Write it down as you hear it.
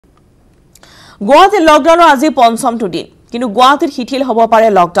গুৱাহাটীৰ লকডাউনৰ আজি পঞ্চমটো দিন কিন্তু গুৱাহাটীত শিথিল হ'ব পাৰে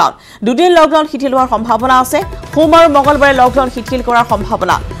লকডাউন দুদিন লকডাউন শিথিল হোৱাৰ সম্ভাৱনা আছে সোম আৰু মঙলবাৰে লকডাউন শিথিল কৰাৰ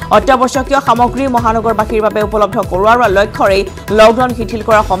সম্ভাৱনা অত্যাৱশ্যকীয় সামগ্ৰী মহানগৰবাসীৰ বাবে উপলব্ধ কৰোৱাৰ লক্ষ্যৰে লকডাউন শিথিল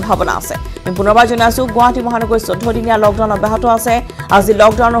কৰাৰ সম্ভাৱনা আছে পুনৰবাৰ জনাইছো গুৱাহাটী মহানগৰীত 14 দিনীয়া লকডাউন অব্যাহত আছে আজি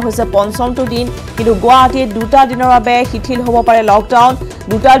লকডাউনৰ হৈছে পঞ্চমটো দিন কিন্তু গুৱাহাটীত দুটা দিনৰ বাবে শিথিল হ'ব পাৰে লকডাউন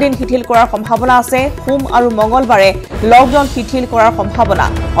দুটা দিন শিথিল কৰাৰ সম্ভাৱনা আছে সোম আৰু মঙলবাৰে লকডাউন শিথিল কৰাৰ সম্ভাৱনা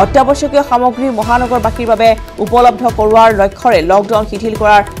অত্যাৱশ্যকীয় সামগ্ৰী মহানগৰবাসীৰ বাবে উপলব্ধ কৰোৱাৰ লক্ষ্যৰে লকডাউন শিথিল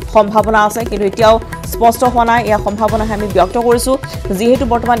কৰাৰ সম্ভাৱনা আছে কিন্তু এতিয়াও স্পষ্ট হোৱা নাই এই সম্ভাৱনা আমি ব্যক্ত কৰিছো যেহেতু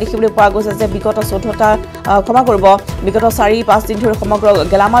বৰ্তমান দেখিবলৈ পোৱা গৈছে যে বিগত 14টা ক্ষমা কৰিব বিগত 4-5 দিন ধৰি সমগ্ৰ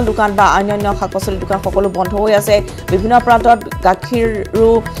গেলামাল দোকান বা অন্যান্য শাক-পাচলি দোকান সকলো বন্ধ হৈ আছে বিভিন্ন প্ৰান্তত গাখীৰো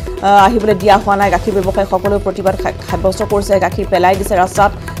আহিবলৈ দিয়া হোৱা নাই গাখীৰ ব্যৱসায়ী সকলো প্ৰতিবাদ সাব্যস্ত কৰিছে গাখীৰ পেলাই দিছে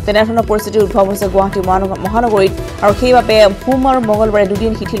ৰাস্তাত তেনেধৰণৰ পৰিস্থিতিৰ উদ্ভৱ হৈছে গুৱাহাটী মহানগৰীত আৰু সেইবাবে সোম আৰু মঙলবাৰে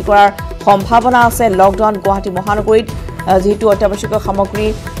দুদিন শিথিল কৰাৰ সম্ভাৱনা আছে লকডাউন গুৱাহাটী মহানগৰীত যেহেতু অত্যাৱশ্যকীয় সামগ্ৰী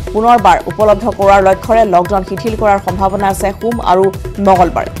পুনৰবাৰ উপলব্ধ কৰাৰ লক্ষ্যৰে লকডাউন শিথিল কৰাৰ সম্ভাৱনা আছে সোম আৰু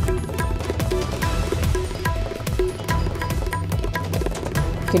মঙলবাৰে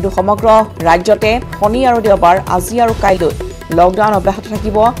কিন্তু সমগ্ৰ ৰাজ্যতে শনি আৰু দেওবাৰ আজি আৰু কাইলৈ লকডাউন অব্যাহত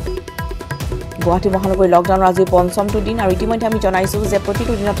থাকিব গুৱাহাটী মহানগৰী লকডাউনৰ আজি পঞ্চমটো দিন আৰু ইতিমধ্যে আমি জনাইছো যে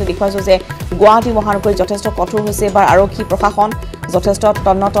প্ৰতিটো দিনতে দেখুৱাইছো যে গুৱাহাটী মহানগৰী যথেষ্ট কঠোৰ হৈছে বা আৰক্ষী প্ৰশাসন যথেষ্ট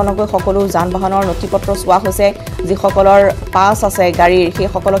তন্নতন্নকৈ সকলো যান বাহনৰ নথিপত্ৰ চোৱা হৈছে যিসকলৰ পাছ আছে গাড়ীৰ সেই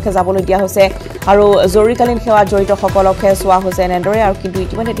সকলকে যাবলৈ দিয়া হৈছে আৰু জৰুৰীকালীন সেৱা জড়িত সকলকে চোৱা হৈছে এনেদৰে আৰু কিন্তু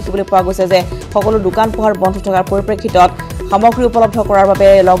ইতিমধ্যে দেখিবলৈ পোৱা গৈছে যে সকলো দোকান পোহাৰ বন্ধ থকাৰ পৰিপ্ৰেক্ষিতত সামগ্ৰী উপলব্ধ কৰাৰ বাবে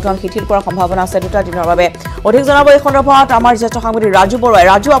লকডাউন শিথিল কৰাৰ সম্ভাৱনা আছে দুটা দিনৰ বাবে অধিক জনাব এই সন্দৰ্ভত আমাৰ জ্যেষ্ঠ সাংবাদিক ৰাজু বৰুৱাই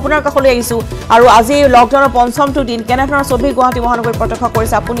ৰাজু আপোনাৰ কাষলৈ আহিছো আৰু আজি লকডাউনৰ পঞ্চমটো দিন কেনেধৰণৰ ছবি গুৱাহাটী মহানগৰীত প্ৰত্যক্ষ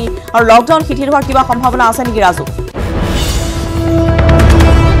কৰিছে আপুনি আৰু লকডাউন শিথিল হোৱাৰ কিবা সম্ভাৱনা আছে নেকি ৰাজু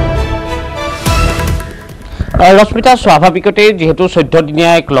ৰশ্মিতা স্বাভাৱিকতে যেহেতু 14 দিনীয়া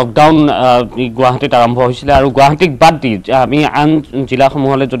এক লকডাউন গুৱাহাটীত আৰম্ভ হৈছিল আৰু গুৱাহাটীক বাদ দি আমি আন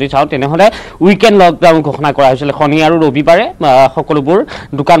জিলাসমূহলৈ যদি চাওঁ তেনেহ'লে উইকেণ্ড লকডাউন ঘোষণা কৰা হৈছিল শনি আৰু ৰবিবাৰে সকলোবোৰ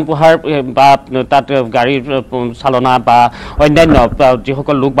দোকান পোহাৰ বা তাত গাড়ীৰ চালনা বা অন্যান্য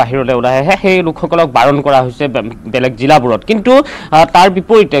যিসকল লোক বাহিৰলৈ ওলাই আহে সেই লোকসকলক বাৰণ কৰা হৈছে বেলেগ জিলাবোৰত কিন্তু তাৰ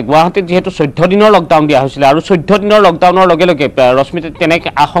বিপৰীতে গুৱাহাটীত যেহেতু 14 দিনৰ লকডাউন দিয়া হৈছিল আৰু 14 দিনৰ লকডাউনৰ লগে লগে ৰশ্মিতা তেনেকৈ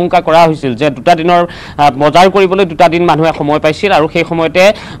আশংকা কৰা হৈছিল যে দুটা দিনৰ বজাৰ কৰিবলৈ দুটা দিন মানুহে সময় পাইছিল আৰু সেই সময়তে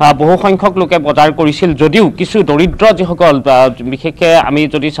বহু সংখ্যক লোকে বজাৰ কৰিছিল যদিও কিছু দৰিদ্ৰ যিসকল বিশেষকৈ আমি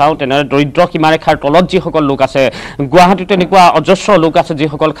যদি চাওঁ তেনেদৰে দৰিদ্ৰ সীমাৰেখাৰ তলত যিসকল লোক আছে গুৱাহাটীত তেনেকুৱা অজস্ৰ লোক আছে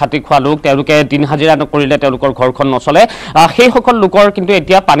যিসকল খাটি খোৱা লোক তেওঁলোকে দিন হাজিৰা নকৰিলে তেওঁলোকৰ ঘৰখন নচলে সেইসকল লোকৰ কিন্তু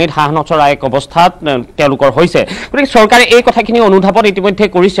এতিয়া পানীত হাঁহ নচৰা এক অৱস্থাত তেওঁলোকৰ হৈছে গতিকে চৰকাৰে এই কথাখিনি অনুধাৱন ইতিমধ্যে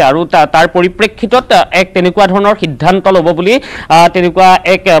কৰিছে আৰু তাৰ পৰিপ্ৰেক্ষিতত এক তেনেকুৱা ধৰণৰ সিদ্ধান্ত ল'ব বুলি তেনেকুৱা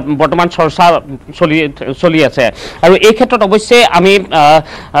এক বৰ্তমান চৰ্চা চলি আছে আৰু এই ক্ষেত্ৰত অৱশ্যে আমি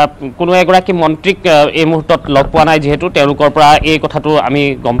কোনো এগৰাকী মন্ত্ৰীক এই মুহূৰ্তত লগ পোৱা নাই যেহেতু তেওঁলোকৰ পৰা এই কথাটো আমি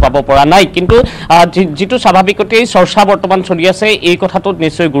গম পাব পৰা নাই কিন্তু যিটো স্বাভাৱিকতেই চৰ্চা বৰ্তমান চলি আছে এই কথাটোত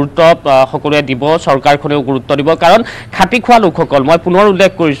নিশ্চয় গুৰুত্ব সকলোৱে দিব চৰকাৰখনেও গুৰুত্ব দিব কাৰণ খাটি খোৱা লোকসকল মই পুনৰ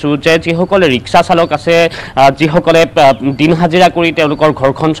উল্লেখ কৰিছোঁ যে যিসকলে ৰিক্সা চালক আছে যিসকলে দিন হাজিৰা কৰি তেওঁলোকৰ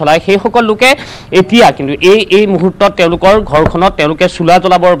ঘৰখন চলায় সেইসকল লোকে এতিয়া কিন্তু এই মুহূৰ্তত তেওঁলোকৰ ঘৰখনত তেওঁলোকে চোলা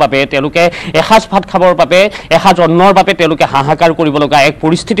জ্বলাবৰ বাবে তেওঁলোকে এসাঁজ ভাত খাবৰ বাবে এসাঁজ অন্নৰ বাবে তেওঁলোকে হাহাকাৰ কৰিব লগা এক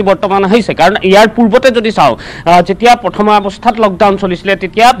পৰিস্থিতি বৰ্তমান আহিছে কাৰণ ইয়াৰ পূৰ্বতে যদি চাওঁ যেতিয়া প্ৰথম অৱস্থাত লকডাউন চলিছিলে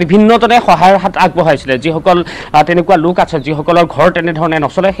তেতিয়া বিভিন্নজনে সহায়ৰ হাত আগবঢ়াইছিলে যিসকল তেনেকুৱা লোক আছে যিসকলৰ ঘৰ তেনেধৰণে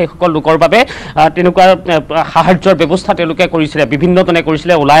নচলে সেইসকল লোকৰ বাবে তেনেকুৱা সাহায্যৰ ব্যৱস্থা তেওঁলোকে কৰিছিলে বিভিন্নজনে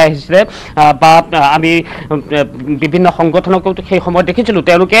কৰিছিলে ওলাই আহিছিলে বা আমি বিভিন্ন সংগঠনকো সেই সময়ত দেখিছিলোঁ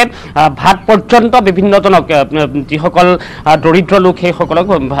তেওঁলোকে ভাত পৰ্যন্ত বিভিন্নজনক যিসকল দৰিদ্ৰ লোক সেইসকলক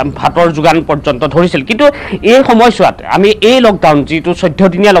ভাতৰ যোগান পৰ্যন্ত ধৰিছিল কিন্তু এই সময়ছোৱাত আমি এই লকডাউন যিটো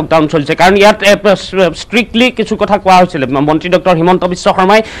 14 দিনীয়া লকডাউন চলিছে কাৰণ ইয়াত ষ্ট্ৰিক্টলি কিছু কথা কোৱা হৈছিল মন্ত্ৰী ডক্টৰ হিমন্ত বিশ্ব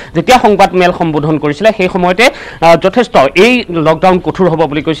শৰ্মাই যেতিয়া সংবাদ মেল সম্বোধন কৰিছিলে সেই সময়তে যথেষ্ট এই লকডাউন কঠোৰ হ'ব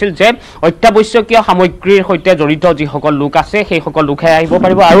বুলি কৈছিল যে অত্যাৱশ্যকীয় সামগ্ৰীৰ সৈতে জড়িত যিসকল লোক আছে সেইসকল লোকহে আহিব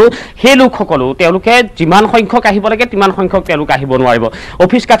পাৰিব আৰু সেই লোকসকলো তেওঁলোকে যিমান সংখ্যক আহিব লাগে তিমান সংখ্যক তেওঁলোক আহিব নোৱাৰিব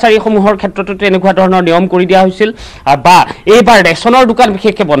অফিচ কাছাৰীসমূহৰ ক্ষেত্ৰতো তেনেকুৱা ধৰণৰ নিয়ম কৰি দিয়া হৈছিল বা এইবাৰ ৰেচনৰ দোকান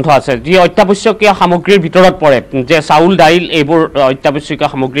বিশেষকৈ বন্ধ আছে যি অত্যাৱশ্যকীয় সামগ্ৰীৰ ভিতৰত পৰে যে চাউল দাইল এইবোৰ অত্যাৱশ্যকীয়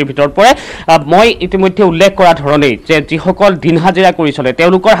সামগ্ৰীৰ ভিতৰত পৰে মই ইতিমধ্যে উল্লেখ কৰা ধৰণেই যে যিসকল দিন হাজিৰা কৰি চলে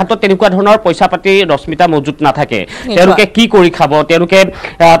তেওঁলোকৰ হাতত তেনেকুৱা ধৰণৰ পইচা পাতি ৰশ্মিতা মজুত নাথাকে তেওঁলোকে কি কৰি খাব তেওঁলোকে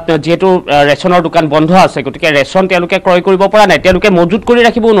যেহেতু ৰেচনৰ দোকান বন্ধ আছে গতিকে ৰেচন তেওঁলোকে ক্ৰয় কৰিব পৰা নাই তেওঁলোকে মজুত কৰি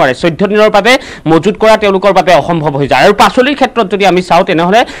ৰাখিব নোৱাৰে 14 দিনৰ বাবে মজুত কৰা তেওঁলোকৰ বাবে অসম্ভৱ হৈ যায় আৰু পাচলিৰ ক্ষেত্ৰত যদি আমি চাওঁ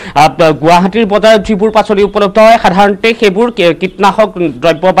তেনেহলে গুৱাহাটীৰ বজাৰত যিবোৰ পাচলি উপলব্ধ হয় সাধাৰণতে সেইবোৰ কীটনাশক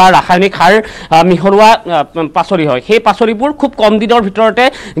দ্ৰব্য বা ৰাসায়নিক সাৰ মিহলোৱা পাচলি হয় সেই পাচলিবোৰ খুব কম দিনৰ ভিতৰতে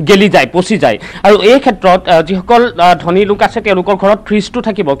গেলি যায় পচি যায় আৰু এই ক্ষেত্ৰত যিসকল ধনী লোক আছে তেওঁলোকৰ ঘৰত ফ্ৰিজটো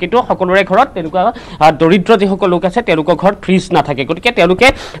থাকিব কিন্তু সকলোৰে ঘৰত তেনেকুৱা দৰিদ্ৰ যিসকল লোক আছে তেওঁলোকৰ ঘৰত ফ্ৰিজ নাথাকে গতিকে তেওঁলোকে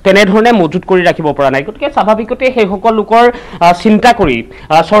তেনেধৰণে মজুত কৰি ৰাখিব পৰা নাই গতিকে স্বাভাৱিকতে সেই সকল লোকৰ চিন্তা কৰি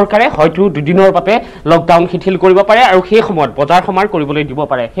চৰকাৰে হয়তো দুদিনৰ বাবে লকডাউন শিথিল কৰিব পাৰে আৰু সেই সময়ত বজাৰ সমাৰ কৰিবলৈ দিব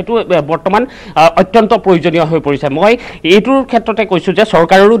পাৰে সেইটো বৰ্তমান অত্যন্ত প্ৰয়োজনীয় হৈ পৰিছে মই এইটোৰ ক্ষেত্ৰতে কৈছোঁ যে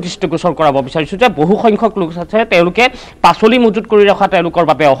চৰকাৰৰো দৃষ্টিগোচৰ কৰাব বিচাৰিছোঁ যে বহু সংখ্যক লোক আছে তেওঁলোকে পাচলি মজুত কৰি ৰখা তেওঁলোকৰ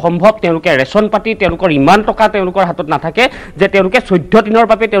বাবে অসম্ভৱ তেওঁলোকে ৰেচন পাতি তেওঁলোকৰ ইমান টকা তেওঁলোকৰ হাতত নাথাকে যে তেওঁলোকে 14 দিনৰ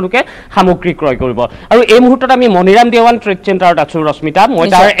বাবে তেওঁলোকে সামগ্ৰী ক্ৰয় কৰিব আৰু এই মুহূৰ্তত আমি মণিৰাম দেৱান ট্ৰেড চেণ্টাৰত আছোঁ ৰশ্মিতা মই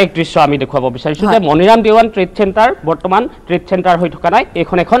তাৰ এক দৃশ্য আমি দেখুৱাব বিচাৰিছোঁ যে মণিৰাম দেৱান ট্ৰেড চেণ্টাৰ বৰ্তমান ট্ৰেড চেণ্টাৰ হৈ থকা নাই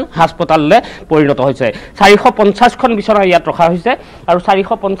এইখন এখন হাস্পতাললৈ পৰিণত হৈছে 450খন বিচনা ইয়াত ৰখা হৈছে আৰু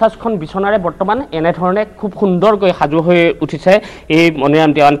 450খন বিচনাৰে বৰ্তমান এনেধৰণে খুব সুন্দৰকৈ সাজু হৈ উঠিছে এই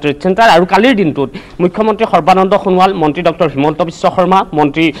মণিৰাম দেৱান ট্ৰেড চেণ্টাৰ আৰু কালিৰ দিনটোত মুখ্যমন্ত্ৰী সৰ্বানন্দ সোণোৱাল মন্ত্ৰী ডক্টৰ হিমন্ত বিশ্ব শৰ্মা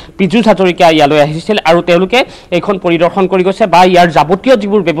মন্ত্ৰী পীযুষ হাজৰিকা ইয়ালৈ আহিছিল আৰু তেওঁলোকে এইখন পৰিদৰ্শন কৰি গৈছে বা ইয়াৰ যাৱতীয়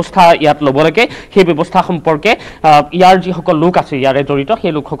যিবোৰ ব্যৱস্থা ইয়াত ল'ব লাগে সেই ব্যৱস্থা সম্পৰ্কে ইয়াৰ যিসকল লোক আছে ইয়াৰে জড়িত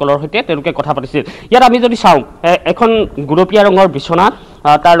সেই লোকসকলৰ সৈতে তেওঁলোকে কথা পাতিছিল ইয়াত আমি যদি চাওঁ এখন গুলপীয়া ৰঙৰ বিচনা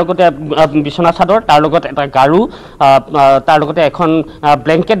তাৰ লগতে বিচনা চাদৰ তাৰ লগত এটা গাৰু তাৰ লগতে এখন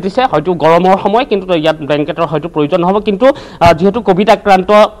ব্লেংকেট দিছে হয়তো গৰমৰ সময় কিন্তু ইয়াত ব্লেংকেটৰ হয়তো প্ৰয়োজন নহ'ব কিন্তু যেহেতু কোভিড আক্ৰান্ত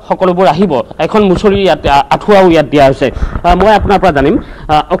সকলোবোৰ আহিব এখন মুছৰি ইয়াত আঁঠুৱাও ইয়াত দিয়া হৈছে মই আপোনাৰ পৰা জানিম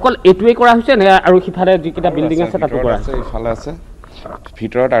অকল এইটোৱেই কৰা হৈছে নে আৰু সিফালে যিকেইটা বিল্ডিং আছে তাতো কৰা আছে ইফালে আছে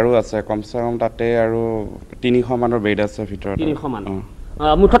ভিতৰত আৰু আছে কমচে কম তাতে আৰু 300 মানৰ বেড আছে ভিতৰত 300 মান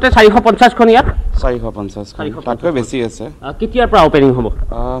মুঠতে 450খন ইয়াত 450 তাতকৈ বেছি আছে কেতিয়াৰ পৰা ওপেনিং হ'ব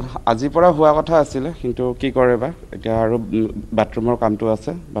আজিৰ পৰা হোৱা কথা আছিল কিন্তু কি কৰে বা এতিয়া আৰু বাথৰুমৰ কামটো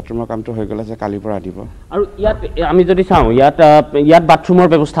আছে বাথৰুমৰ কামটো হৈ গ'লে যে কালিৰ পৰা আনিব আৰু ইয়াত আমি যদি চাওঁ ইয়াত বাথৰুমৰ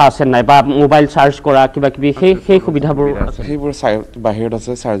ব্যৱস্থা আছে নাই বা মোবাইল চাৰ্জ কৰা কিবা কিবি সেই সুবিধাবোৰ সেইবোৰ বাহিৰত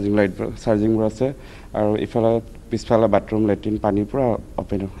আছে চাৰ্জিংবোৰ আছে আৰু ইফালে পিছফালে বাথৰুম লেট্ৰিন পানী পুৰা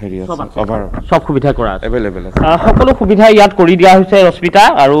অপেন হেৰি আছে কভাৰ সব সুবিধা কৰা আছে এভেইলেবল আছে সকলো সুবিধা ইয়াত কৰি দিয়া হৈছে ৰশ্মিতা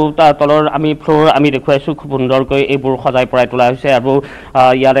আৰু তলৰ আমি ফ্লোৰ আমি দেখুৱাইছোঁ খুব সুন্দৰকৈ এইবোৰ সজাই পৰাই তোলা হৈছে আৰু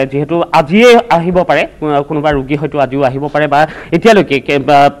ইয়াৰে যিহেতু আজিয়ে আহিব পাৰে কোনোবা ৰোগী হয়তো আজিও আহিব পাৰে বা এতিয়ালৈকে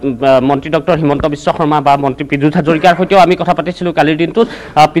মন্ত্ৰী ডক্টৰ হিমন্ত বিশ্ব শৰ্মা বা মন্ত্ৰী পীযুষ হাজৰিকাৰ সৈতেও আমি কথা পাতিছিলোঁ কালিৰ দিনটোত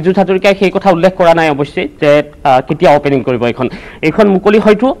পীযুষ হাজৰিকাই সেই কথা উল্লেখ কৰা নাই অৱশ্যে যে কেতিয়া অপেনিং কৰিব এইখন মুকলি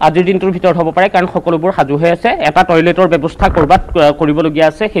হয়তো আজিৰ দিনটোৰ ভিতৰত হ'ব পাৰে কাৰণ সকলোবোৰ সাজু হৈ আছে এটা টয়লেটৰ ব্যৱস্থা কৰবাত কৰিবলগীয়া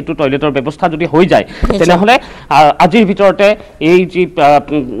আছে সেইটো টয়লেটৰ ব্যৱস্থা যদি হৈ যায় তেনেহলে আজিৰ ভিতৰতে এই যি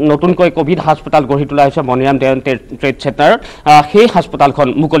নতুনকৈ কোভিড হাস্পতাল গঢ়ি তোলা হৈছে মণিৰাম দেৱান ট্ৰেড চেণ্টাৰ সেই হাস্পতালখন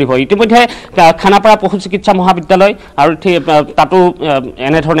মুকলি হয় ইতিমধ্যে খানাপাৰা পশু চিকিৎসা মহাবিদ্যালয় আৰু তাতো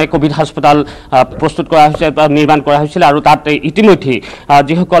এনেধৰণে কোভিড হাস্পতাল প্ৰস্তুত কৰা হৈছে বা নিৰ্মাণ কৰা হৈছিল আৰু তাত ইতিমধ্যে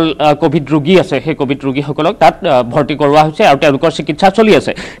যিসকল কোভিড ৰোগী আছে সেই কোভিড ৰোগীসকলক তাত ভৰ্তি কৰোৱা হৈছে আৰু তেওঁলোকৰ চিকিৎসা চলি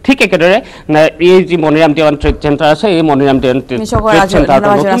আছে ঠিক একেদৰে এই যি মণিৰাম দেৱান ট্ৰেড চেণ্টাৰ আছে এই মণিৰাম দেৱান ট্ৰেড চেণ্টাৰ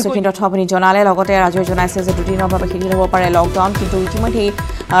কিন্তু আপুনি জনালে লগতে ৰাজুৱে জনাইছে যে দুদিনৰ বাবে শিথিল হ'ব পাৰে লকডাউন কিন্তু ইতিমধ্যে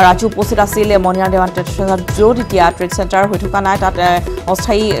ৰাজু উপস্থিত আছিল মণিৰাম দেৱান ট্ৰেড চেণ্টাৰ য'ত এতিয়া ট্ৰেড চেণ্টাৰ হৈ থকা নাই তাত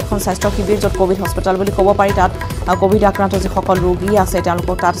অস্থায়ী এখন স্বাস্থ্য শিবিৰ য'ত কোভিড হস্পিটেল বুলি ক'ব পাৰি তাত কোভিড আক্ৰান্ত যিসকল ৰোগী আছে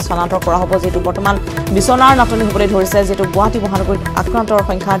তেওঁলোকক তাত স্থানান্তৰ কৰা হ'ব যিহেতু বৰ্তমান বিচনাৰ নাটনি হ'বলৈ ধৰিছে যিহেতু গুৱাহাটী মহানগৰীত আক্ৰান্তৰ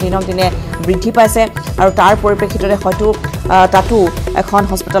সংখ্যা দিনক দিনে বৃদ্ধি পাইছে আৰু তাৰ পৰিপ্ৰেক্ষিততে হয়তো তাতো এখন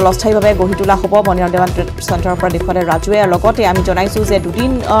হস্পিটেল অস্থায়ীভাৱে গঢ়ি তোলা হ'ব মণিৰাম দেৱান ট্ৰেড চেণ্টাৰৰ পৰা দেখুৱালে ৰাজুৱে আৰু লগতে আমি জনাইছোঁ যে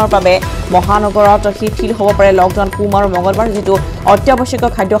দুদিনৰ বাবে মহানগৰত শিথিল হ'ব পাৰে লকডাউন সোম আৰু মঙলবাৰ যিটো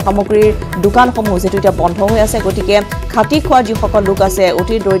অত্যাৱশ্যকীয় খাদ্য সামগ্ৰীৰ দোকানসমূহ যিটো এতিয়া বন্ধ হৈ আছে গতিকে খাটি খোৱা যিসকল লোক আছে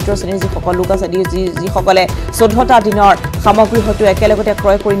অতি দৰিদ্ৰ শ্ৰেণীৰ যিসকল লোক আছে যিসকলে 14টা দিনৰ সামগ্ৰী হয়তো একেলগতে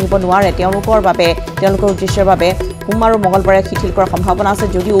ক্ৰয় কৰি নিব নোৱাৰে তেওঁলোকৰ উদ্দেশ্যৰ বাবে সোম আৰু মঙলবাৰে শিথিল কৰাৰ সম্ভাৱনা আছে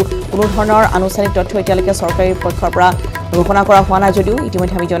যদিও কোনো ধৰণৰ আনুষ্ঠানিক তথ্য এতিয়ালৈকে চৰকাৰী পক্ষৰ পৰা ঘোষণা কৰা হোৱা নাই যদিও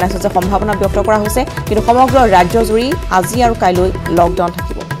ইতিমধ্যে আমি জনাইছোঁ যে সম্ভাৱনা ব্যক্ত কৰা হৈছে কিন্তু সমগ্ৰ ৰাজ্যজুৰি আজি আৰু কাইলৈ লকডাউন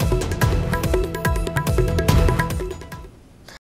থাকিব